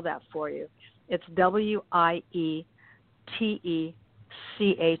will spell that for you. It's Wietecha.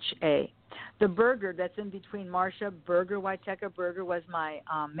 The Berger that's in between Marsha, Berger, Witeka. Berger was my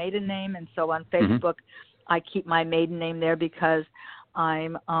maiden name. And so on Facebook, I keep my maiden name there because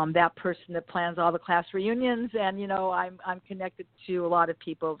I'm that person that plans all the class reunions, and I'm connected to a lot of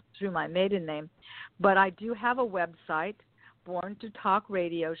people through my maiden name. But I do have a website,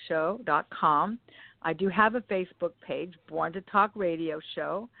 borntotalkradioshow.com. I do have a Facebook page, Born to Talk Radio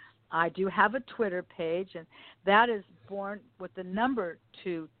Show. I do have a Twitter page, and that is Born with the number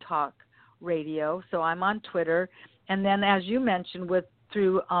 2 Talk Radio. So I'm on Twitter, and then as you mentioned,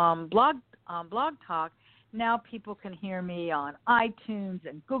 through Blog Talk. Now people can hear me on iTunes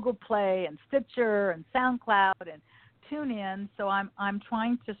and Google Play and Stitcher and SoundCloud and TuneIn. So I'm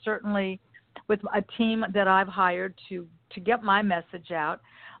trying to certainly, with a team that I've hired to get my message out,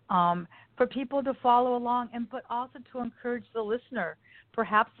 for people to follow along, but also to encourage the listener.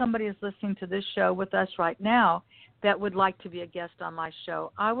 Perhaps somebody is listening to this show with us right now that would like to be a guest on my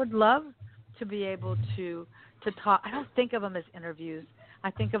show. I would love to be able to talk. I don't think of them as interviews. I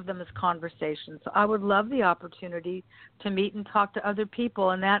think of them as conversations. So I would love the opportunity to meet and talk to other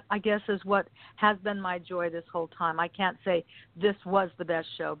people, and that, I guess, is what has been my joy this whole time. I can't say this was the best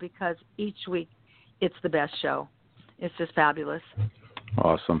show because each week it's the best show. It's just fabulous.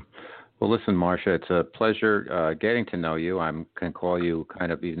 Awesome. Well, listen, Marsha, it's a pleasure getting to know you. I can call you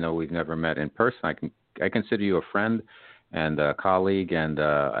kind of, even though we've never met in person, I consider you a friend and a colleague, and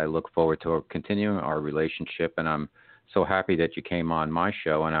I look forward to continuing our relationship, and I'm so happy that you came on my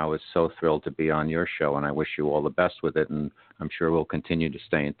show, and I was so thrilled to be on your show, and I wish you all the best with it, and I'm sure we'll continue to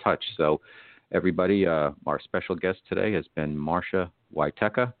stay in touch. So everybody, our special guest today has been Marsha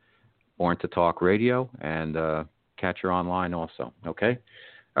Witeka, Born to Talk Radio, and catch her online also, okay?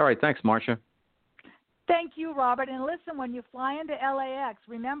 All right, thanks, Marsha. Thank you, Robert. And listen, when you fly into LAX,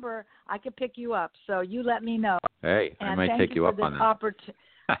 remember, I can pick you up, so you let me know. Hey, I might take you up on that.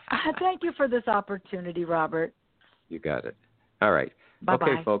 Thank you for this opportunity, Robert. You got it. All right. Bye-bye.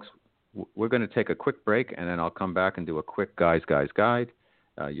 Okay, folks, we're going to take a quick break, and then I'll come back and do a quick Guys Guide.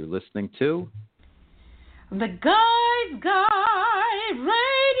 You're listening to The Guys Guide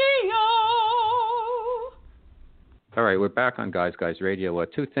Radio. All right, we're back on Guys Radio.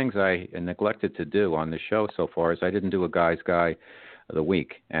 2 things I neglected to do on the show so far is I didn't do a Guys Guy of the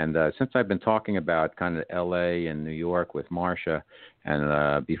week. And since I've been talking about kind of L.A. and New York with Marsha,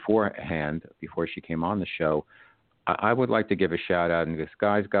 and beforehand, before she came on the show, I would like to give a shout-out and this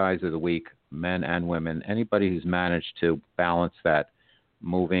Guys of the week, men and women, anybody who's managed to balance that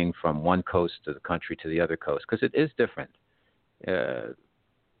moving from one coast of the country to the other coast, because it is different.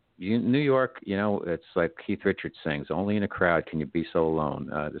 New York, it's like Keith Richards sings, only in a crowd can you be so alone.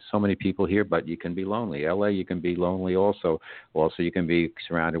 There's so many people here, but you can be lonely. L.A., you can be lonely also. Also, you can be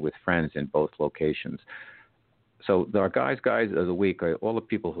surrounded with friends in both locations. So our Guys of the week are all the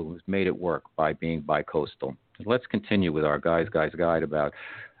people who made it work by being bi-coastal. Let's continue with our Guys Guide about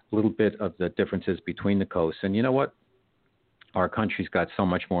a little bit of the differences between the coasts. And you know what? Our country's got so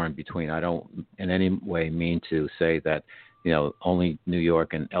much more in between. I don't in any way mean to say that, only New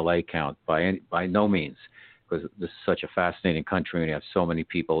York and L.A. count by no means, because this is such a fascinating country and you have so many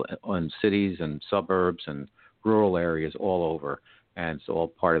people in cities and suburbs and rural areas all over. And it's all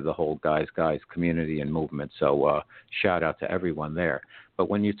part of the whole Guys community and movement. So shout out to everyone there. But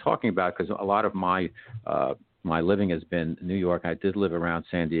when you're talking about, because a lot of my living has been New York, I did live around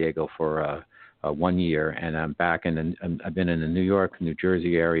San Diego for 1 year, and I'm back I've been in the New York, New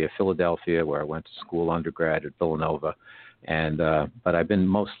Jersey area, Philadelphia, where I went to school undergrad at Villanova. And but I've been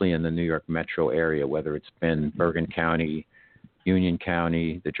mostly in the New York metro area, whether it's been Bergen County, Union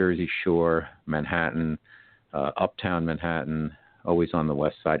County, the Jersey Shore, Manhattan, uptown Manhattan, always on the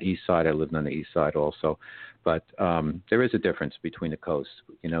west side. East side, I lived on the east side also. But there is a difference between the coasts.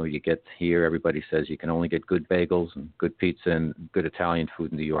 You get here, everybody says you can only get good bagels and good pizza and good Italian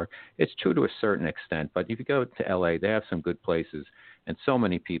food in New York. It's true to a certain extent, but if you go to L.A., they have some good places. And so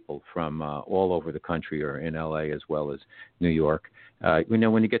many people from all over the country are in L.A. as well as New York.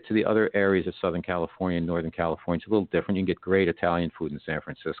 When you get to the other areas of Southern California and Northern California, it's a little different. You can get great Italian food in San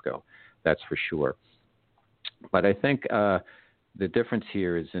Francisco, that's for sure. But I think the difference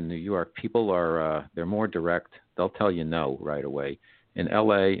here is in New York, people are they're more direct. They'll tell you no right away. In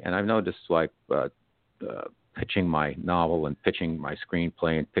LA, and I've noticed like pitching my novel and pitching my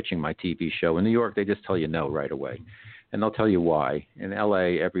screenplay and pitching my TV show. In New York, they just tell you no right away, and they'll tell you why. In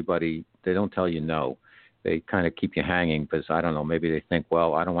LA, everybody, they don't tell you no. They kind of keep you hanging because, I don't know, maybe they think,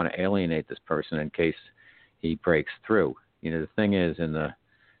 well, I don't want to alienate this person in case he breaks through. You know, the thing is, in the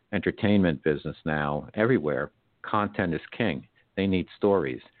entertainment business now, everywhere, content is king. They need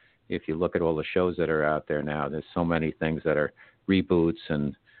stories. If you look at all the shows that are out there now, there's so many things that are reboots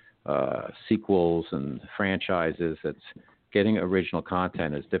and sequels and franchises. It's getting original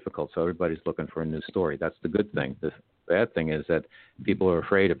content is difficult, so everybody's looking for a new story. That's the good thing. The bad thing is that people are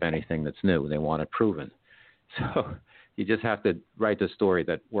afraid of anything that's new. They want it proven. So you just have to write the story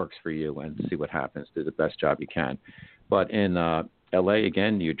that works for you and see what happens. Do the best job you can. But in LA,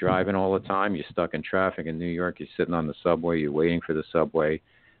 again, you're driving all the time. You're stuck in traffic. In New York, you're sitting on the subway. You're waiting for the subway.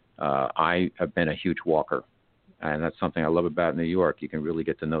 I have been a huge walker, and that's something I love about New York. You can really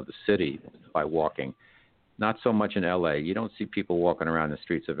get to know the city by walking. Not so much in LA. You don't see people walking around the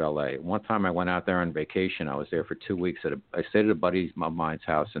streets of LA. One time I went out there on vacation. I was there for 2 weeks. I stayed at a buddy of mine's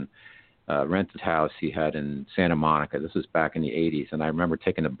house and rented house he had in Santa Monica. This was back in the 80s, and I remember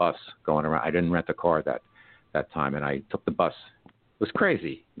taking the bus going around. I didn't rent a car that time, and I took the bus. It was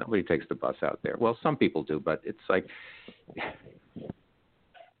crazy. Nobody takes the bus out there. Well, some people do, but it's like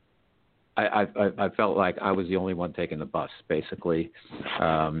I felt like I was the only one taking the bus, basically,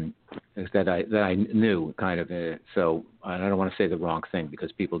 that I knew kind of. So I don't want to say the wrong thing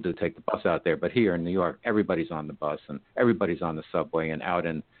because people do take the bus out there, but here in New York, everybody's on the bus and everybody's on the subway, and out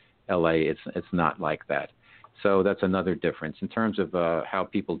in LA, it's not like that. So that's another difference in terms of how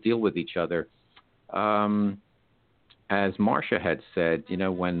people deal with each other. As Marcia had said, you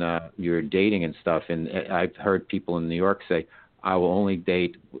know, when you're dating and stuff, and I've heard people in New York say, I will only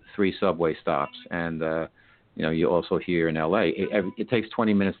date 3 subway stops. And, you know, you also hear in LA, it takes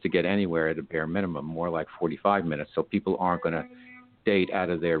 20 minutes to get anywhere at a bare minimum, more like 45 minutes. So people aren't going to date out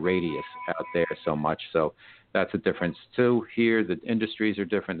of their radius out there so much. So that's a difference too. Here, the industries are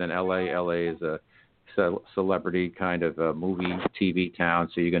different than LA. LA is a celebrity kind of a movie, TV town.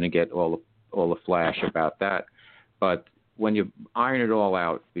 So you're going to get all the flash about that. But when you iron it all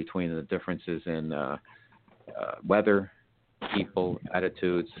out between the differences in weather, people,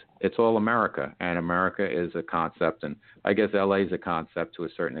 attitudes, it's all America. And America is a concept. And I guess LA is a concept to a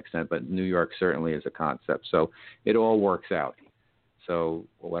certain extent, but New York certainly is a concept. So it all works out. So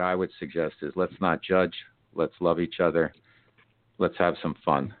what I would suggest is let's not judge. Let's love each other. Let's have some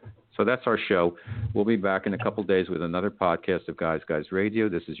fun. So that's our show. We'll be back in a couple days with another podcast of Guys Radio.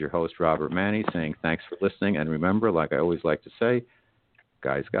 This is your host, Robert Manny, saying thanks for listening. And remember, like I always like to say,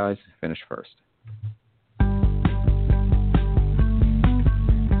 guys, finish first.